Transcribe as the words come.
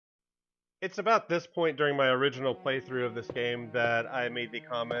It's about this point during my original playthrough of this game that I made the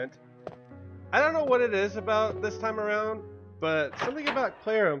comment. I don't know what it is about this time around, but something about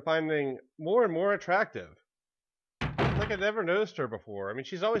Claire I'm finding more and more attractive. It's like I've never noticed her before. I mean,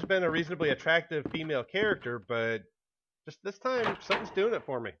 she's always been a reasonably attractive female character, but just this time, something's doing it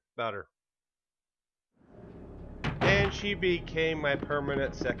for me about her. And she became my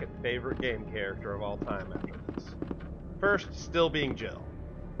permanent second favorite game character of all time after this. First, still being Jill.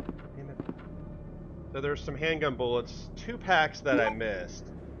 So there's some handgun bullets, 2 packs that I missed.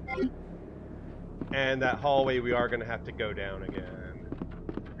 And that hallway we are going to have to go down again.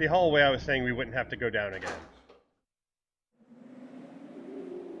 The hallway I was saying we wouldn't have to go down again.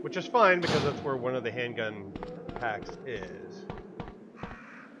 Which is fine because that's where one of the handgun packs is.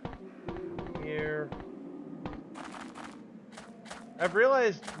 Here. I've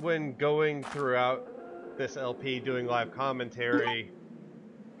realized when going throughout this LP doing live commentary,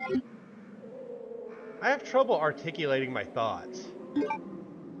 I have trouble articulating my thoughts.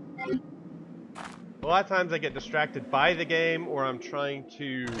 A lot of times I get distracted by the game, or I'm trying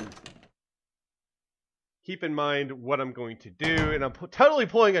to keep in mind what I'm going to do, and I'm totally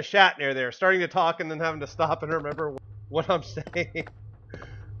pulling a Shatner there, starting to talk and then having to stop and remember what I'm saying.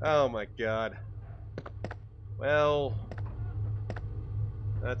 Oh my god. Well,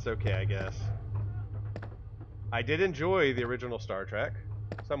 that's okay, I guess. I did enjoy the original Star Trek,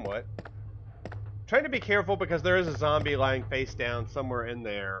 somewhat. Trying to be careful because there is a zombie lying face down somewhere in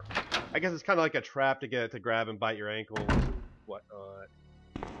there. I guess it's kind of like a trap to get it to grab and bite your ankles and whatnot.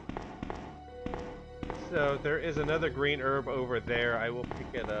 So there is another green herb over there. I will pick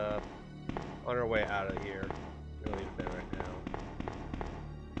it up on our way out of here. I'm gonna leave it there right now.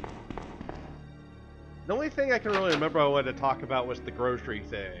 The only thing I can really remember I wanted to talk about was the grocery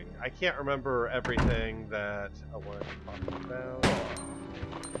thing. I can't remember everything that I wanted to talk about.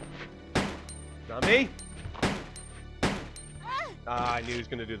 Zombie? I knew he was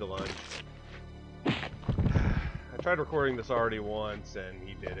going to do the lunge. I tried recording this already once, and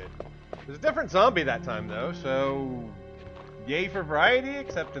he did it. There's a different zombie that time, though, so yay for variety,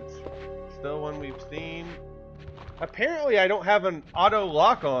 except it's still one we've seen. Apparently, I don't have an auto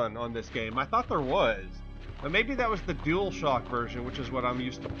lock-on on this game. I thought there was. But maybe that was the DualShock version, which is what I'm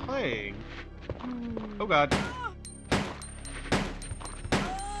used to playing. Oh, God.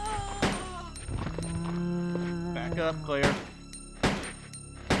 Back up, Claire.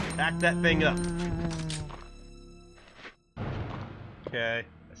 Back that thing up. Okay.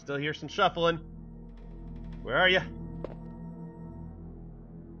 I still hear some shuffling. Where are you?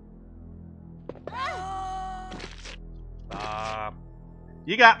 Stop.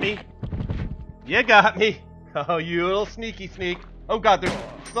 You got me. You got me. Oh, you little sneaky sneak. Oh god, it's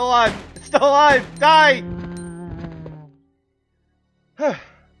still alive. It's still alive. Die!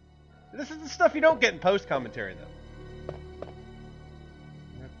 This is the stuff you don't get in post-commentary, though.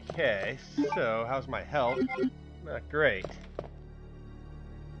 Okay, so how's my health? Not great.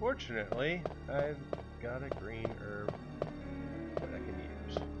 Fortunately, I've got a green herb that I can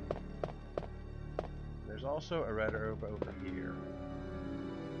use. There's also a red herb over here.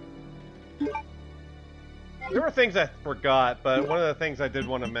 There were things I forgot, but one of the things I did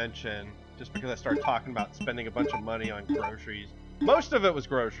want to mention, just because I started talking about spending a bunch of money on groceries, most of it was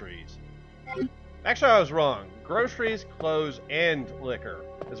groceries. Actually, I was wrong. Groceries, clothes, and liquor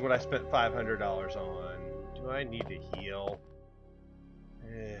is what I spent $500 on. Do I need to heal?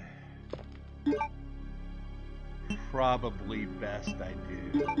 Probably best I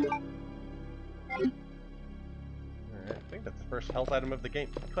do. Alright, I think that's the first health item of the game.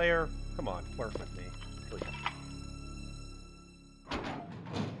 Claire, come on, work with me, please.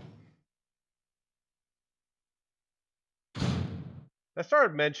 I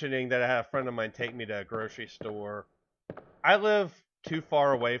started mentioning that I had a friend of mine take me to a grocery store. I live too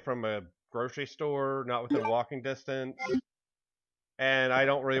far away from a grocery store, not within walking distance. And I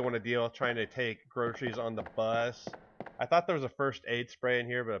don't really want to deal with trying to take groceries on the bus. I thought there was a first aid spray in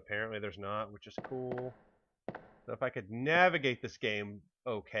here, but apparently there's not, which is cool. So if I could navigate this game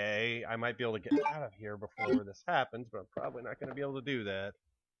okay, I might be able to get out of here before this happens, but I'm probably not going to be able to do that.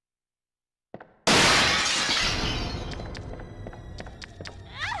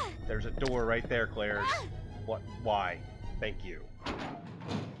 There's a door right there, Claire. What? Why? Thank you.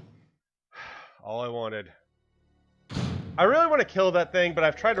 All I wanted. I really want to kill that thing, but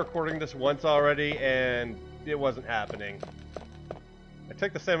I've tried recording this once already, and it wasn't happening. I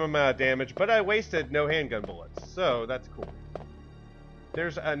took the same amount of damage, but I wasted no handgun bullets, so that's cool.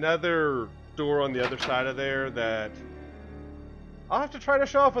 There's another door on the other side of there that I'll have to try to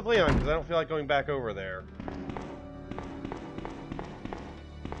show off with Leon, because I don't feel like going back over there.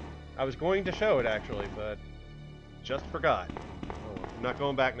 I was going to show it actually, but just forgot. Oh, well, I'm not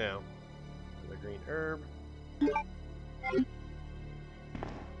going back now. The green herb.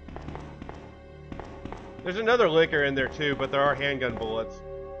 There's another liquor in there too, but there are handgun bullets.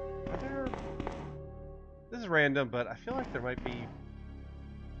 This is random, but I feel like there might be...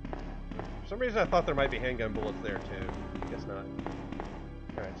 For some reason I thought there might be handgun bullets there too. Guess not.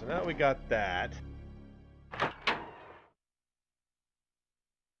 Alright, so now we got that.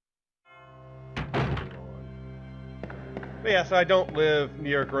 But yeah, so I don't live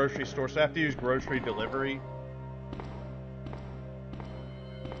near a grocery store, so I have to use grocery delivery.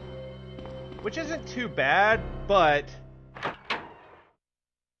 Which isn't too bad, but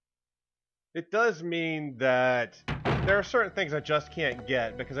it does mean that there are certain things I just can't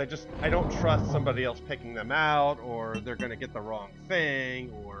get because I don't trust somebody else picking them out, or they're going to get the wrong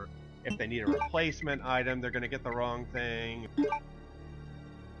thing, or if they need a replacement item, they're going to get the wrong thing.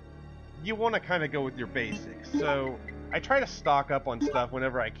 You want to kind of go with your basics, so I try to stock up on stuff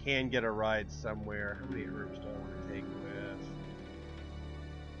whenever I can get a ride somewhere. How many herbs do I want to take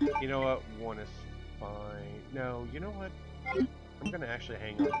with? You know what? One is fine. No, you know what? I'm going to actually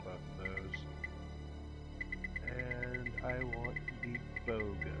hang on to both of those. And I want the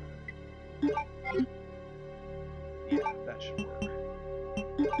bow gun. Yeah, that should work.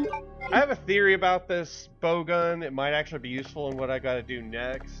 I have a theory about this bow gun. It might actually be useful in what I got to do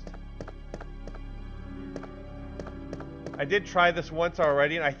next. I did try this once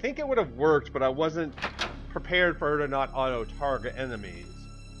already, and I think it would have worked, but I wasn't prepared for her to not auto-target enemies.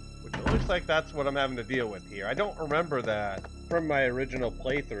 Which it looks like that's what I'm having to deal with here. I don't remember that from my original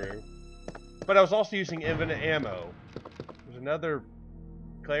playthrough. But I was also using infinite ammo. There's another...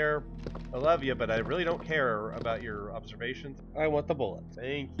 Claire, I love you, but I really don't care about your observations. I want the bullets.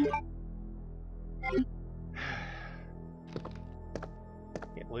 Thank you.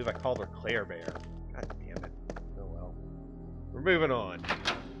 Can't believe I called her Claire Bear. God damn it. Oh well. We're moving on.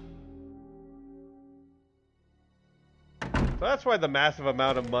 So that's why the massive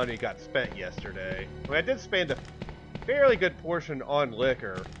amount of money got spent yesterday. I mean, I did spend a fairly good portion on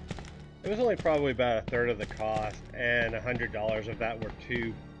liquor. It was only probably about a third of the cost, and $100 of that were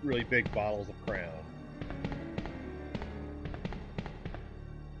 2 really big bottles of Crown.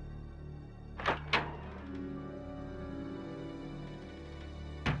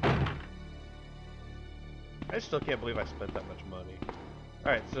 I still can't believe I spent that much money.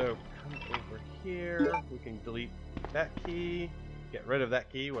 Alright, so come over here. We can delete that key, get rid of that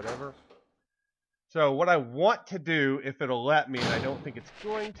key, whatever. So what I want to do, if it'll let me, and I don't think it's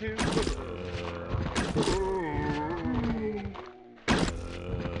going to...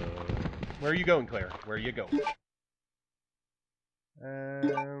 Where are you going, Claire? Where are you going?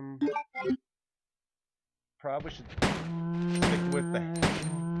 Probably should stick with the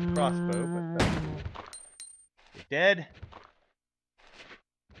crossbow, but that's cool. You're dead.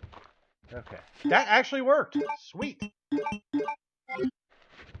 Okay. That actually worked! Sweet!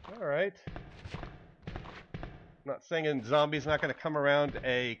 Alright. I'm not saying a zombie's not going to come around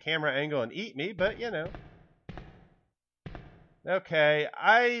a camera angle and eat me, but you know. Okay,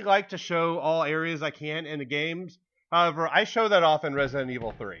 I like to show all areas I can in the games. However, I show that off in Resident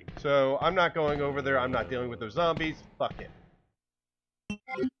Evil 3. So I'm not going over there, I'm not dealing with those zombies. Fuck it.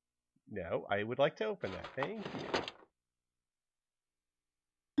 No, I would like to open that. Thank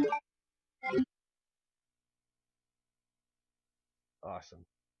you. Awesome.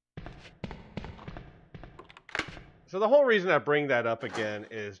 So the whole reason I bring that up again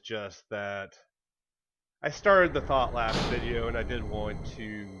is just that I started the thought last video, and I did want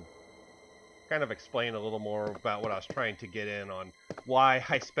to kind of explain a little more about what I was trying to get in on why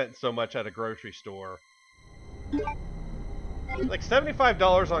I spent so much at a grocery store. Like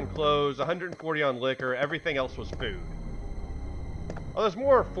 $75 on clothes, $140 on liquor, everything else was food. Oh, there's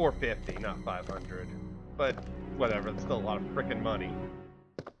more $450, not $500. But whatever, it's still a lot of frickin' money.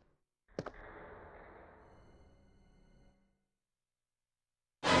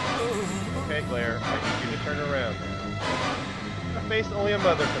 Okay, Claire, I need you to turn around now. A face only a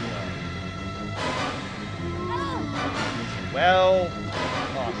mother can love. Well,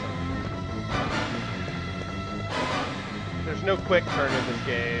 awesome. There's no quick turn in this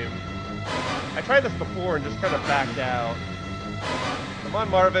game. I tried this before and just kind of backed out. Come on,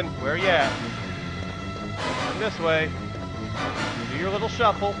 Marvin, where are you at? Come this way. Do your little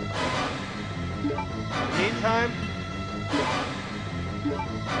shuffle. In the meantime,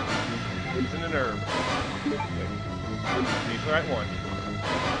 using an herb. He's the right one.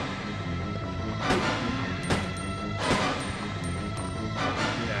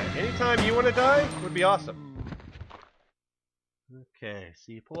 Yeah, anytime you want to die would be awesome. Okay,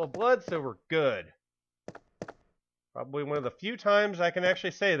 see a pool of blood, so we're good. Probably one of the few times I can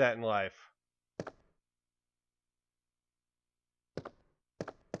actually say that in life.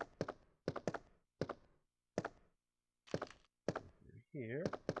 Here.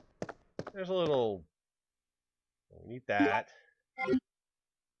 There's a little... We need that.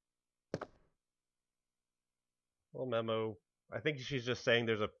 Little memo. I think she's just saying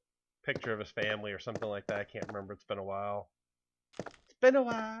there's a picture of his family or something like that. I can't remember. It's been a while. It's been a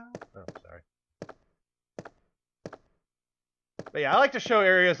while. Oh, sorry. But yeah, I like to show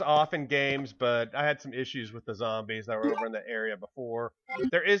areas off in games, but I had some issues with the zombies that were over in that area before.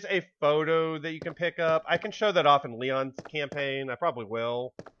 There is a photo that you can pick up. I can show that off in Leon's campaign. I probably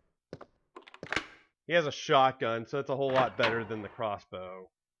will. He has a shotgun, so it's a whole lot better than the crossbow.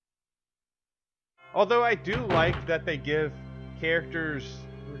 Although I do like that they give characters...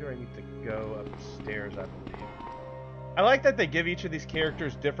 Where do I need to go? Upstairs, I believe. I like that they give each of these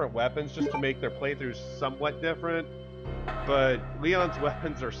characters different weapons just to make their playthroughs somewhat different. But Leon's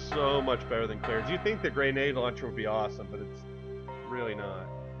weapons are so much better than Claire's. You'd think the grenade launcher would be awesome, but it's really not.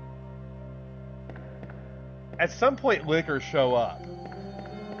 At some point, lickers show up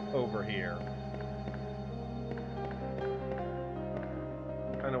over here.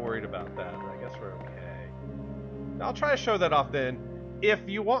 Kind of worried about that, but I guess we're okay. I'll try to show that off then. If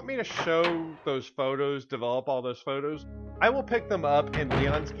you want me to show those photos, develop all those photos, I will pick them up in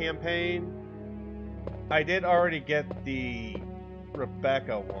Leon's campaign. I did already get the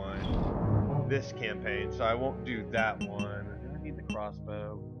Rebecca one this campaign, so I won't do that one. Do I need the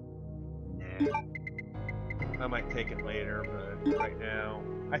crossbow? Nah. I might take it later, but right now,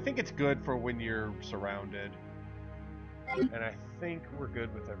 I think it's good for when you're surrounded. And I think we're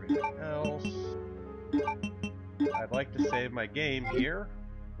good with everything else. I'd like to save my game here,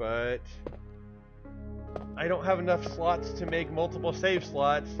 but I don't have enough slots to make multiple save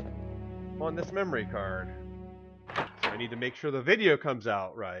slots on this memory card. So I need to make sure the video comes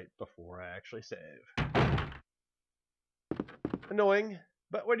out right before I actually save. Annoying,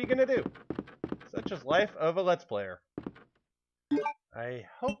 but what are you gonna do? Such is life of a Let's Player. I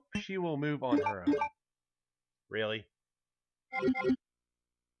hope she will move on her own. Really?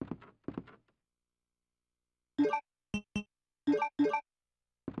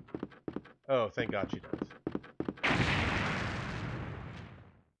 Oh, thank God she does.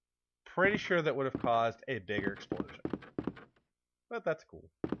 Pretty sure that would have caused a bigger explosion. But that's cool.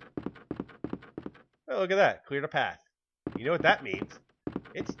 Oh, look at that. Cleared a path. You know what that means?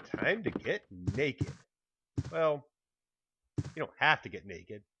 It's time to get naked. Well, you don't have to get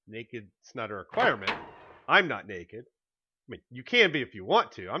naked. Naked's not a requirement. I'm not naked. I mean, you can be if you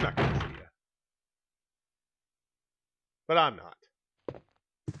want to. I'm not going to see you. But I'm not.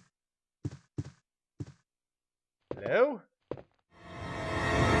 Hello?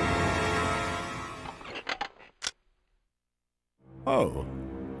 Oh,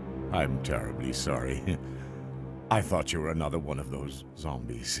 I'm terribly sorry. I thought you were another one of those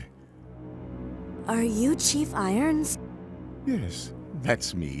zombies. Are you Chief Irons? Yes,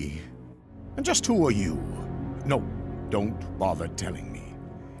 that's me. And just who are you? No, don't bother telling me.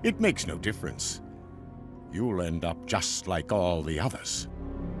 It makes no difference. You'll end up just like all the others.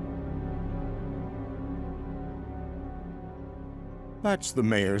 That's the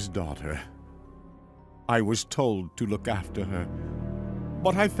mayor's daughter. I was told to look after her,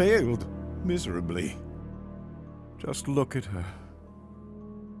 but I failed miserably. Just look at her.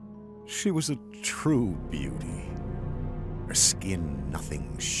 She was a true beauty. Her skin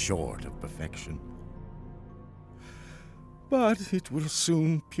nothing short of perfection. But it will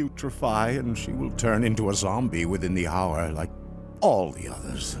soon putrefy, and she will turn into a zombie within the hour, like all the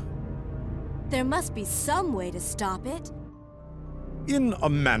others. There must be some way to stop it. In a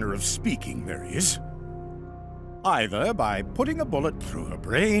manner of speaking, there is. Either by putting a bullet through her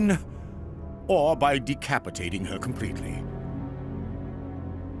brain, or by decapitating her completely.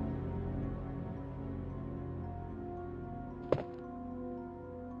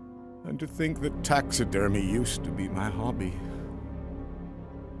 And to think that taxidermy used to be my hobby.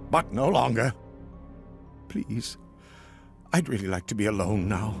 But no longer. Please, I'd really like to be alone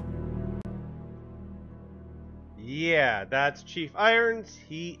now. Yeah, that's Chief Irons.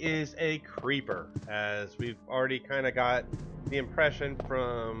 He is a creeper, as we've already kind of got the impression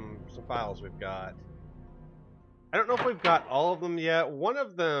from some files we've got. I don't know if we've got all of them yet. One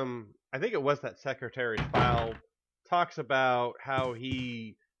of them, I think it was that secretary's file, talks about how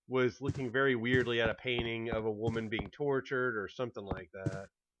he was looking very weirdly at a painting of a woman being tortured or something like that.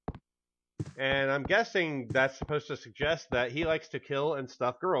 And I'm guessing that's supposed to suggest that he likes to kill and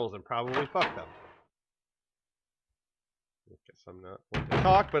stuff girls and probably fuck them. Which is I'm not one to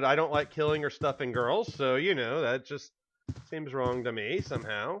talk, but I don't like killing or stuffing girls, so, you know, that just seems wrong to me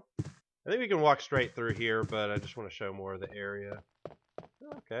somehow. I think we can walk straight through here, but I just want to show more of the area.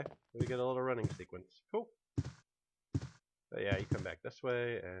 Okay, we get a little running sequence. Cool. But yeah, you come back this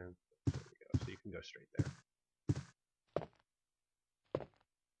way, and there we go. So you can go straight there.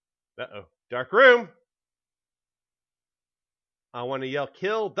 Uh-oh. Dark room! I want to yell,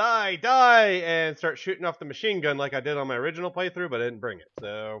 kill, die, die, and start shooting off the machine gun like I did on my original playthrough, but I didn't bring it.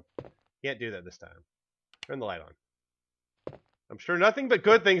 So, can't do that this time. Turn the light on. I'm sure nothing but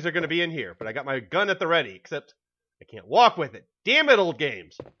good things are going to be in here, but I got my gun at the ready, except I can't walk with it. Damn it, old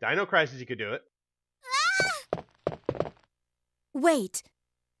games. Dino Crisis, you could do it. Wait.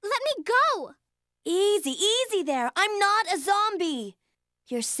 Let me go! Easy, easy there. I'm not a zombie.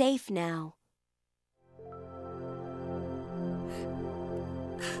 You're safe now.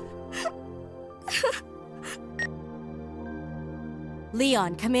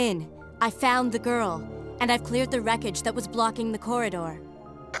 Leon, come in. I found the girl, and I've cleared the wreckage that was blocking the corridor.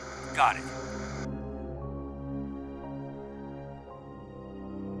 Got it.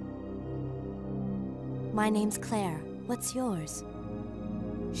 My name's Claire. What's yours?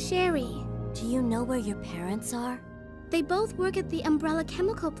 Sherry. Do you know where your parents are? They both work at the Umbrella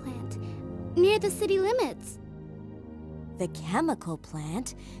Chemical Plant, near the city limits. The chemical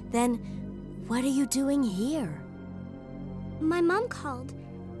plant? Then what are you doing here? My mom called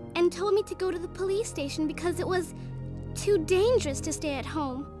and told me to go to the police station because it was too dangerous to stay at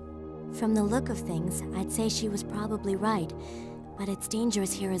home. From the look of things, I'd say she was probably right, but it's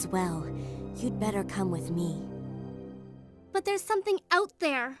dangerous here as well. You'd better come with me. But there's something out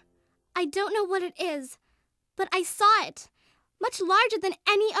there. I don't know what it is, but I saw it. Much larger than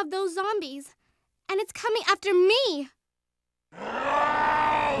any of those zombies. And it's coming after me.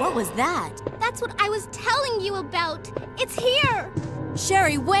 What was that? That's what I was telling you about. It's here.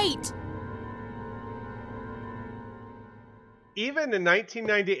 Sherry, wait! Even in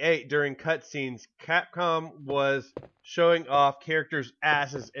 1998, during cutscenes, Capcom was showing off characters'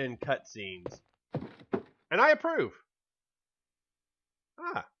 asses in cutscenes. And I approve.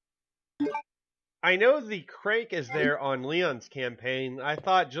 Ah. I know the crank is there on Leon's campaign. I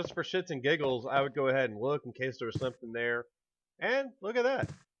thought just for shits and giggles, I would go ahead and look in case there was something there. And look at that.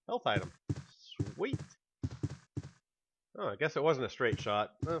 Health item. Sweet. Oh, I guess it wasn't a straight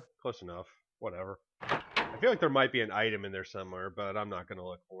shot. Close enough. Whatever. I feel like there might be an item in there somewhere, but I'm not going to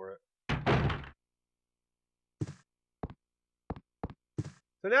look for it.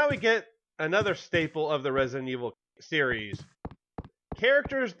 So now we get another staple of the Resident Evil series.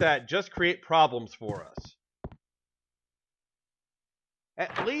 Characters that just create problems for us.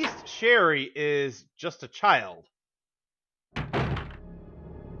 At least Sherry is just a child.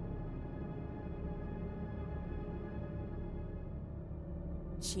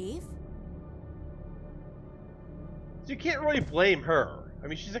 Chief? So you can't really blame her. I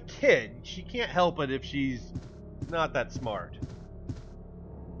mean, she's a kid. She can't help it if she's not that smart.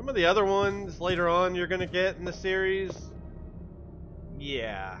 Some of the other ones later on you're going to get in the series,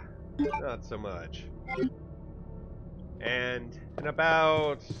 yeah, not so much. And in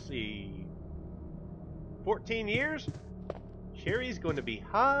about, let's see, 14 years, Sherry's going to be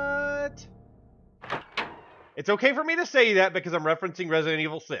hot. It's okay for me to say that because I'm referencing Resident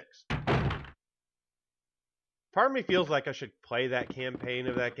Evil 6. Part of me feels like I should play that campaign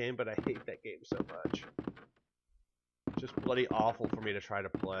of that game, but I hate that game so much. It's just bloody awful for me to try to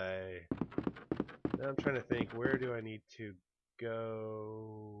play. Now I'm trying to think, where do I need to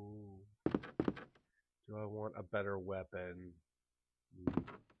go? Do I want a better weapon?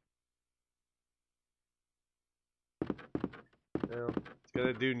 Well, it's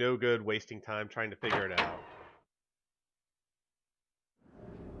gonna do no good wasting time trying to figure it out.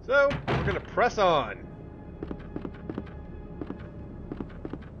 So, we're gonna press on.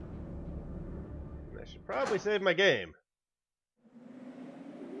 I should probably save my game.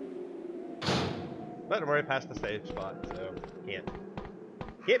 But I'm already past the save spot, so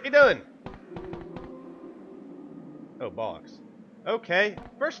can't be done. Oh, box. Okay,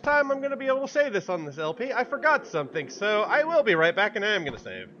 first time I'm gonna be able to say this on this LP. I forgot something, so I will be right back and I am gonna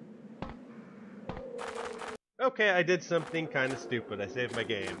save. Okay, I did something kind of stupid. I saved my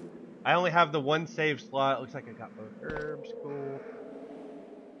game. I only have the one save slot. It looks like I got both herbs. Cool.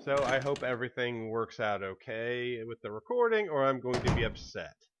 So I hope everything works out okay with the recording, or I'm going to be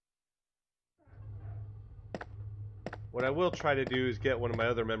upset. What I will try to do is get one of my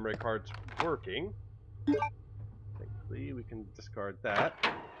other memory cards working. Thankfully, we can discard that.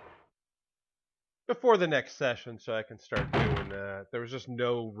 before the next session so I can start doing that. There was just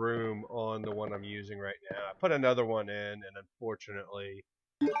no room on the one I'm using right now. I put another one in, and unfortunately,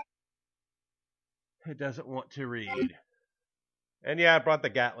 it doesn't want to read. And yeah, I brought the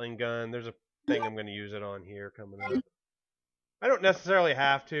Gatling gun. There's a thing I'm going to use it on here coming up. I don't necessarily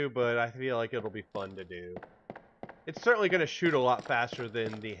have to, but I feel like it'll be fun to do. It's certainly going to shoot a lot faster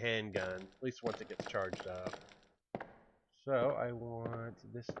than the handgun, at least once it gets charged up. So I want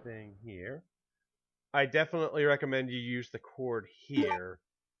this thing here. I definitely recommend you use the cord here.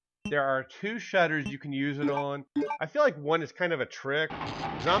 There are 2 shutters you can use it on. I feel like one is kind of a trick.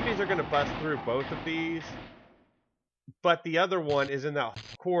 Zombies are going to bust through both of these. But the other one is in that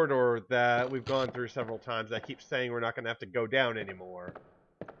corridor that we've gone through several times. I keep saying we're not going to have to go down anymore.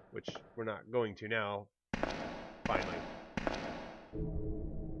 Which we're not going to now. Finally.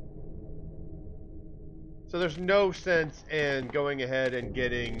 So there's no sense in going ahead and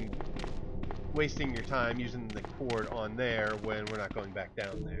wasting your time using the cord on there when we're not going back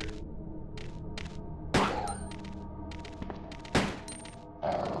down there.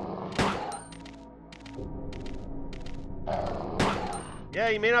 Yeah,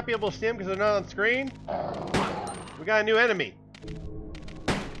 you may not be able to see them because they're not on screen. We got a new enemy.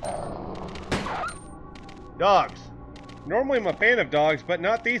 Dogs. Normally I'm a fan of dogs, but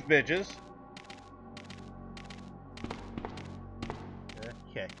not these bitches.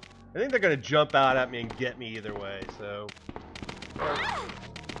 Okay. I think they're going to jump out at me and get me either way, so...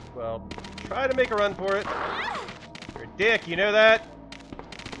 Well, try to make a run for it. You're a dick, you know that?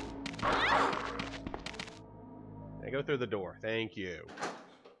 I go through the door. Thank you.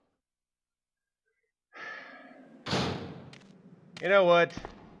 You know what?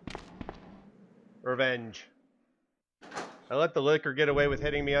 Revenge. I let the liquor get away with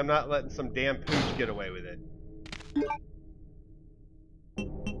hitting me. I'm not letting some damn pooch get away with it.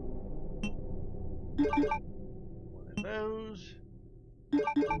 One of those.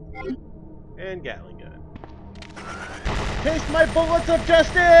 And Gatling gun. Taste my bullets of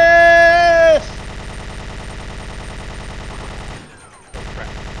justice!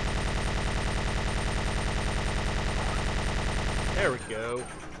 There we go.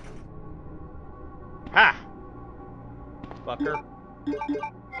 Ha! Fucker.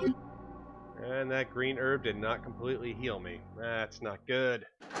 And that green herb did not completely heal me. That's not good.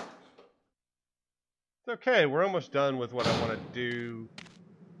 It's okay, we're almost done with what I want to do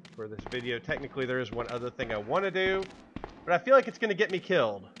for this video. Technically, there is one other thing I want to do, but I feel like it's going to get me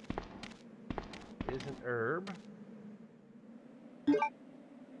killed. It is an herb.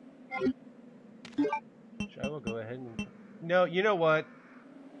 Which I will go ahead and... No, you know what?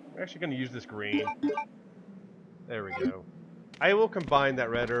 We're actually going to use this green. There we go. I will combine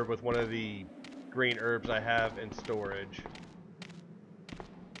that red herb with one of the green herbs I have in storage.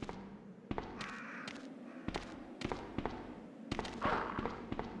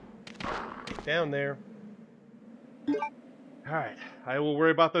 Get down there. Alright, I will worry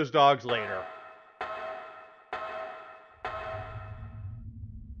about those dogs later.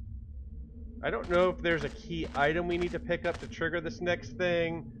 I don't know if there's a key item we need to pick up to trigger this next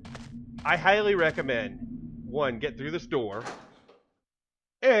thing. I highly recommend, 1, get through this door,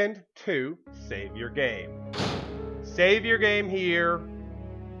 and 2, save your game. Save your game here,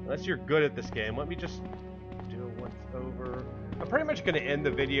 unless you're good at this game. Let me just do it once over. I'm pretty much going to end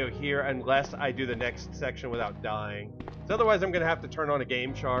the video here unless I do the next section without dying. So otherwise I'm going to have to turn on a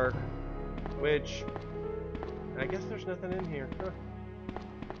Game Shark, which I guess there's nothing in here. Huh.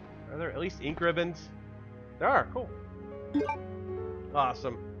 Are there at least ink ribbons? There are, cool.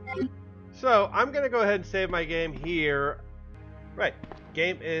 Awesome. So, I'm going to go ahead and save my game here. Right,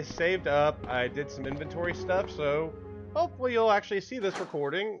 game is saved up. I did some inventory stuff, so hopefully you'll actually see this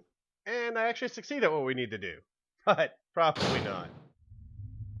recording, and I actually succeed at what we need to do. But, probably not.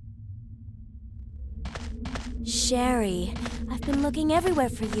 Sherry, I've been looking everywhere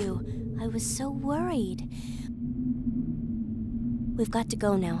for you. I was so worried. We've got to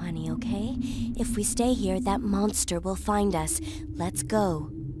go now, honey, okay? If we stay here, that monster will find us. Let's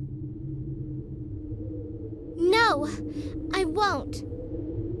go. No, I won't.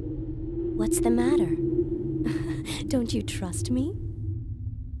 What's the matter? Don't you trust me?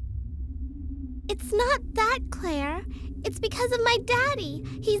 It's not that, Claire. It's because of my daddy.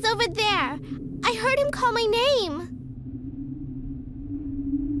 He's over there. I heard him call my name.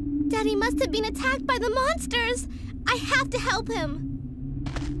 Daddy must have been attacked by the monsters. I have to help him.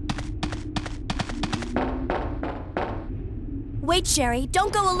 Wait, Sherry,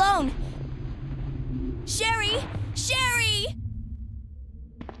 don't go alone. Sherry! Sherry!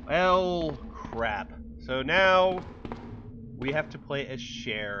 Well, crap. So now we have to play as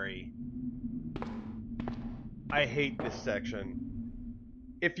Sherry. I hate this section.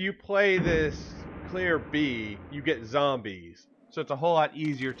 If you play this clear B, you get zombies. So it's a whole lot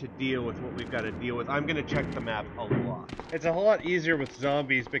easier to deal with what we've got to deal with. I'm going to check the map a lot. It's a whole lot easier with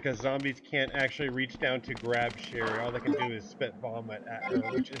zombies because zombies can't actually reach down to grab Sherry. All they can do is spit vomit at her,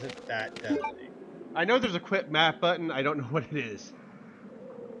 which isn't that deadly. I know there's a quit map button. I don't know what it is.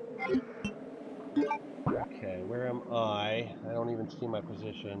 Okay, where am I? I don't even see my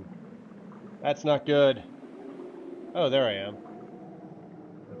position. That's not good. Oh, there I am.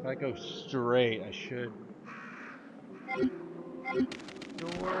 If I go straight, I should...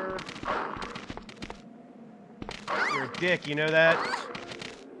 Door. You're a dick, you know that?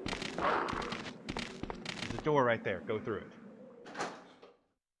 There's a door right there. Go through it.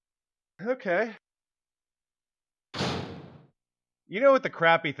 Okay. You know what the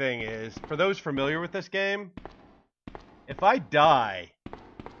crappy thing is? For those familiar with this game, if I die,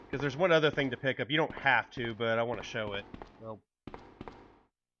 because there's one other thing to pick up. You don't have to, but I want to show it. Well,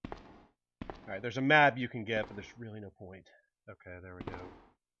 alright, there's a map you can get, but there's really no point. Okay, there we go.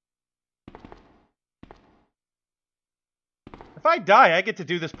 If I die, I get to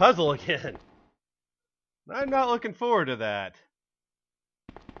do this puzzle again. I'm not looking forward to that.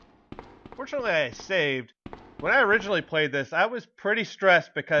 Fortunately, I saved. When I originally played this, I was pretty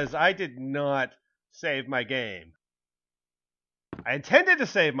stressed because I did not save my game. I intended to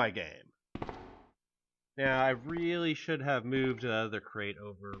save my game. Now, I really should have moved the other crate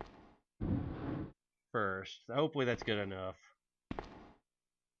over first. Hopefully that's good enough.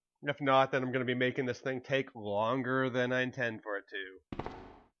 If not, then I'm going to be making this thing take longer than I intend for it to.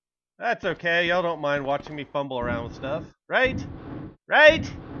 That's okay. Y'all don't mind watching me fumble around with stuff. Right? Right?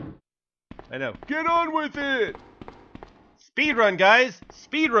 I know. Get on with it! Speedrun, guys!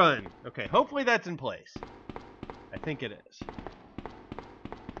 Speedrun! Okay, hopefully that's in place. I think it is.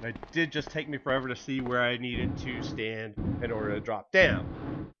 It did just take me forever to see where I needed to stand in order to drop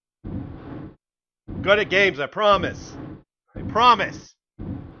down. Good at games, I promise! I promise!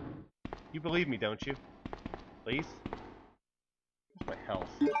 You believe me, don't you? Please? Where's my health?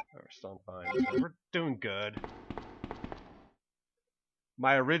 Oh, we're still fine. So we're doing good.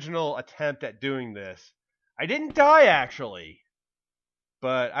 My original attempt at doing this, I didn't die actually,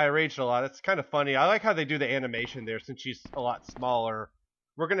 but I raged a lot. It's kind of funny. I like how they do the animation there since she's a lot smaller.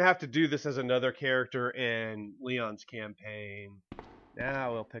 We're going to have to do this as another character in Leon's campaign.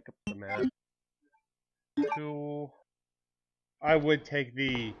 Now we'll pick up the map. Cool. I would take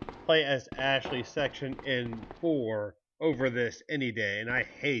the play as Ashley section in 4 over this any day, and I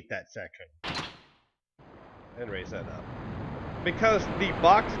hate that section. And raise that up. Because the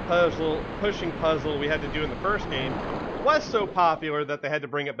box puzzle, pushing puzzle we had to do in the first game was so popular that they had to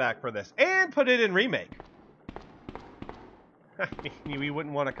bring it back for this. And put it in Remake. I mean, we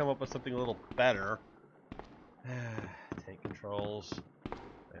wouldn't want to come up with something a little better. Tank controls.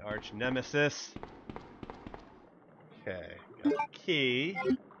 My arch nemesis. Okay, got the key.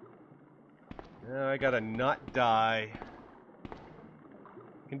 Now I gotta not die.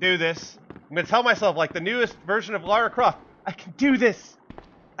 I can do this. I'm gonna tell myself, like the newest version of Lara Croft, I can do this!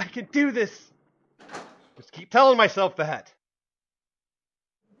 I can do this! Just keep telling myself that.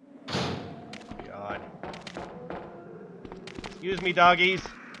 God. Excuse me, doggies.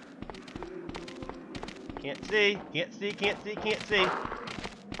 Can't see, can't see, can't see, can't see.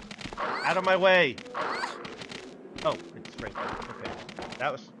 Out of my way. Oh, it's right there. Okay.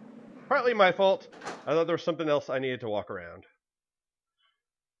 That was partly my fault. I thought there was something else I needed to walk around.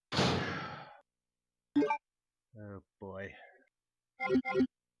 Oh boy.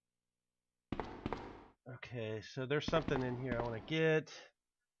 Okay, so there's something in here I want to get.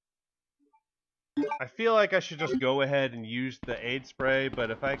 I feel like I should just go ahead and use the aid spray,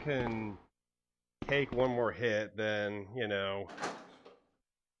 but if I can take one more hit, then, you know.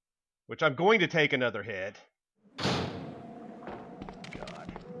 Which I'm going to take another hit. God.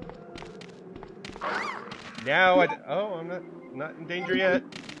 Now oh, I'm not in danger yet.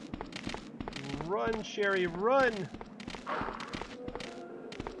 Run, Sherry, run!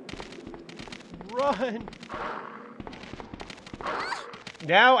 Run!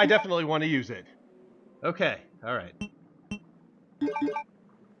 Now I definitely want to use it. Okay, alright.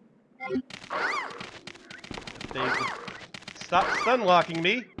 Stop stun-locking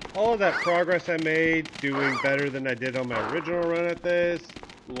me! All of that progress I made, doing better than I did on my original run at this,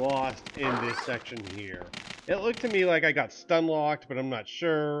 lost in this section here. It looked to me like I got stun-locked, but I'm not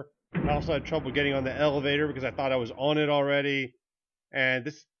sure. I also had trouble getting on the elevator because I thought I was on it already. And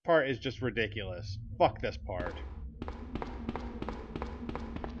this part is just ridiculous. Fuck this part.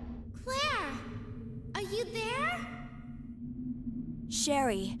 Claire! Are you there?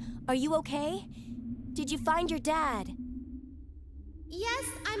 Sherry, are you okay? Did you find your dad? Yes,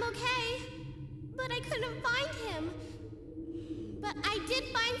 I'm okay. But I couldn't find him. But I did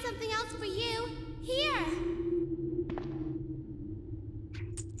find something else for you. Here.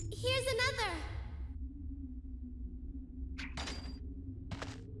 Here's another.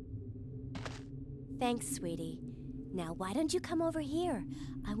 Thanks, sweetie. Now, why don't you come over here?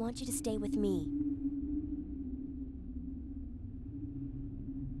 I want you to stay with me.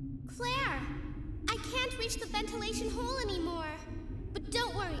 Claire, I can't reach the ventilation hole anymore. But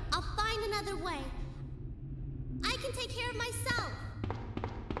don't worry, I'll find another way. I can take care of myself.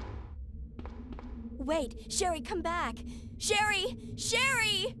 Wait, Sherry, come back. Sherry!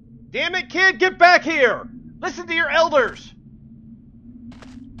 Sherry! Damn it, kid, get back here! Listen to your elders!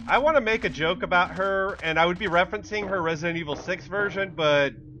 I want to make a joke about her, and I would be referencing her Resident Evil 6 version,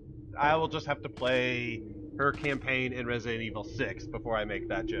 but I will just have to play her campaign in Resident Evil 6 before I make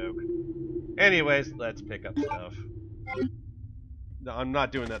that joke. Anyways, let's pick up stuff. No, I'm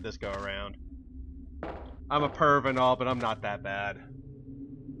not doing that this go around. I'm a perv and all, but I'm not that bad.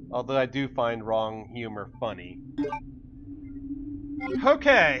 Although I do find wrong humor funny.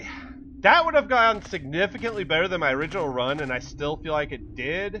 Okay. That would have gone significantly better than my original run, and I still feel like it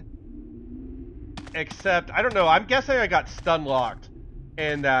did. Except, I don't know, I'm guessing I got stun locked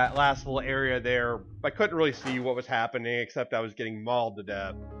in that last little area there. I couldn't really see what was happening, except I was getting mauled to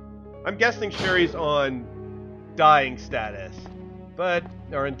death. I'm guessing Sherry's on dying status,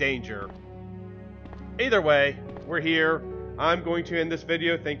 or in danger. Either way, we're here. I'm going to end this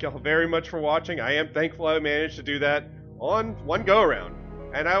video. Thank you all very much for watching. I am thankful I managed to do that on one go-around.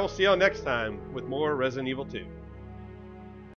 And I will see y'all next time with more Resident Evil 2.